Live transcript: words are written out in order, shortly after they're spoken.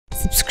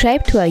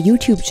Subscribe to our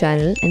YouTube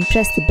channel and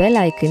press the bell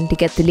icon to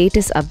get the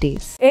latest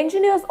updates.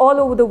 Engineers all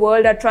over the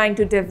world are trying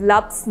to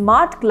develop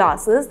smart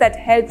glasses that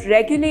help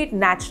regulate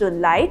natural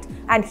light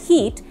and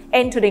heat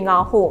entering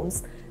our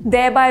homes,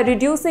 thereby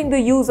reducing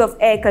the use of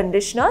air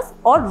conditioners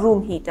or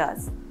room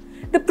heaters.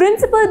 The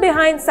principle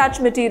behind such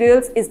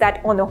materials is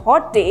that on a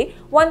hot day,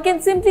 one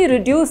can simply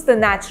reduce the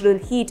natural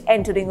heat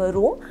entering a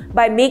room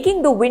by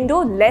making the window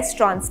less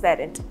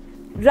transparent,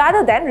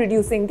 rather than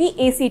reducing the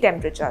AC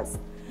temperatures.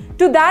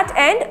 To that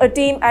end, a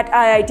team at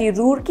IIT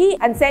Roorkee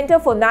and Center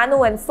for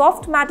Nano and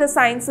Soft Matter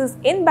Sciences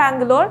in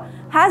Bangalore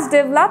has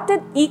developed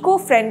an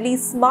eco-friendly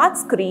smart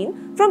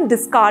screen from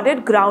discarded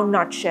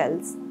groundnut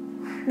shells.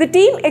 The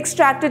team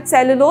extracted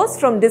cellulose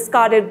from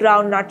discarded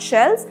groundnut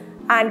shells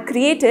and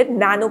created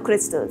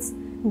nanocrystals.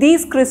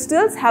 These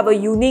crystals have a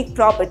unique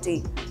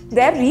property.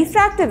 Their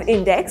refractive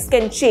index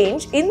can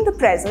change in the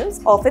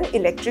presence of an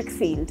electric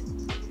field.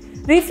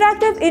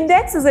 Refractive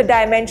index is a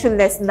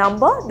dimensionless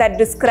number that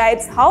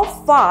describes how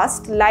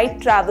fast light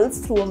travels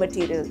through a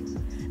material.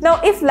 Now,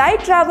 if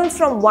light travels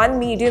from one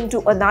medium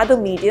to another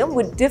medium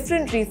with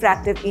different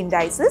refractive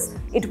indices,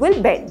 it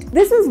will bend.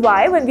 This is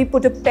why when we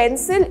put a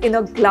pencil in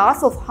a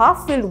glass of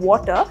half-filled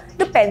water,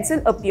 the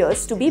pencil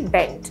appears to be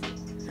bent.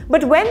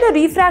 But when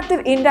the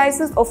refractive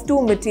indices of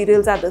two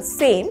materials are the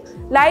same,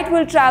 light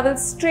will travel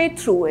straight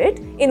through it,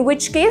 in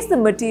which case the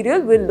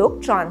material will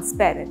look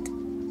transparent.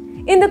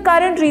 In the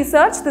current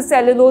research, the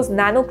cellulose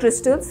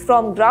nanocrystals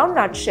from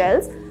groundnut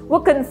shells were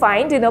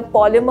confined in a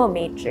polymer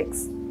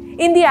matrix.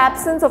 In the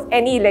absence of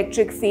any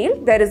electric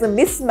field, there is a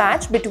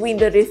mismatch between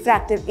the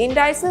refractive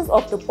indices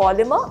of the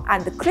polymer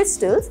and the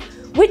crystals,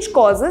 which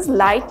causes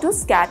light to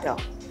scatter.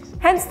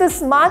 Hence, the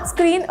smart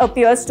screen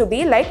appears to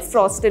be like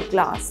frosted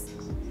glass.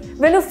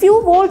 When a few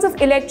volts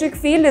of electric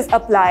field is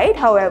applied,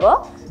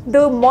 however,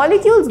 the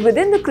molecules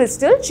within the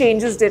crystal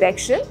changes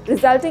direction,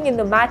 resulting in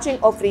the matching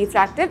of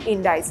refractive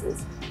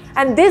indices.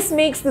 And this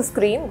makes the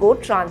screen go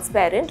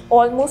transparent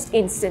almost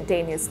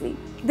instantaneously.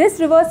 This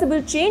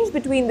reversible change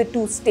between the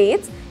two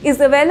states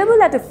is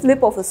available at a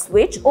flip of a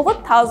switch over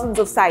thousands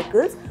of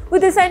cycles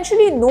with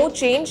essentially no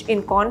change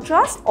in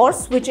contrast or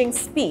switching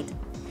speed.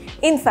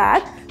 In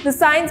fact, the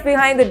science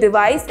behind the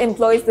device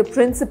employs the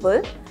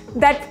principle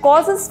that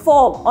causes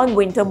fog on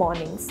winter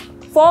mornings.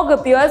 Fog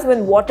appears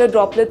when water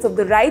droplets of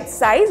the right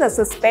size are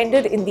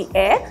suspended in the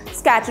air,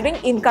 scattering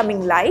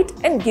incoming light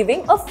and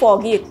giving a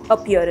foggy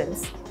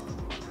appearance.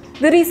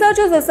 The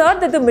researchers assert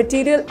that the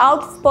material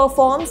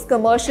outperforms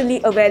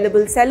commercially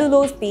available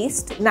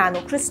cellulose-based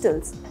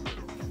nanocrystals.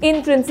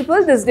 In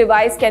principle, this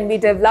device can be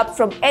developed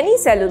from any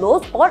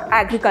cellulose or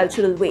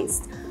agricultural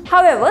waste.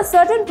 However,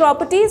 certain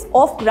properties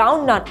of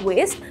groundnut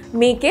waste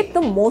make it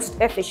the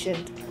most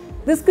efficient.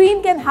 The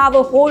screen can have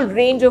a whole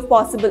range of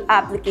possible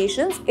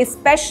applications,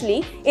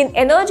 especially in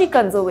energy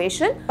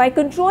conservation, by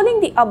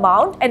controlling the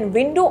amount and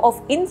window of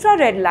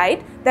infrared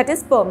light that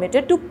is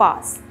permitted to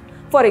pass.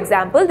 For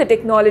example, the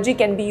technology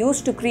can be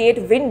used to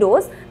create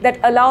windows that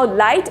allow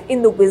light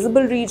in the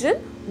visible region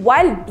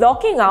while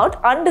blocking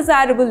out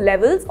undesirable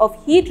levels of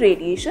heat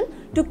radiation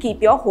to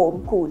keep your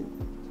home cool.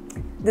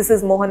 This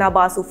is Mohana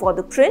Basu for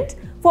ThePrint.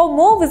 For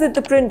more, visit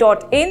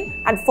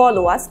theprint.in and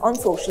follow us on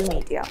social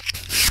media.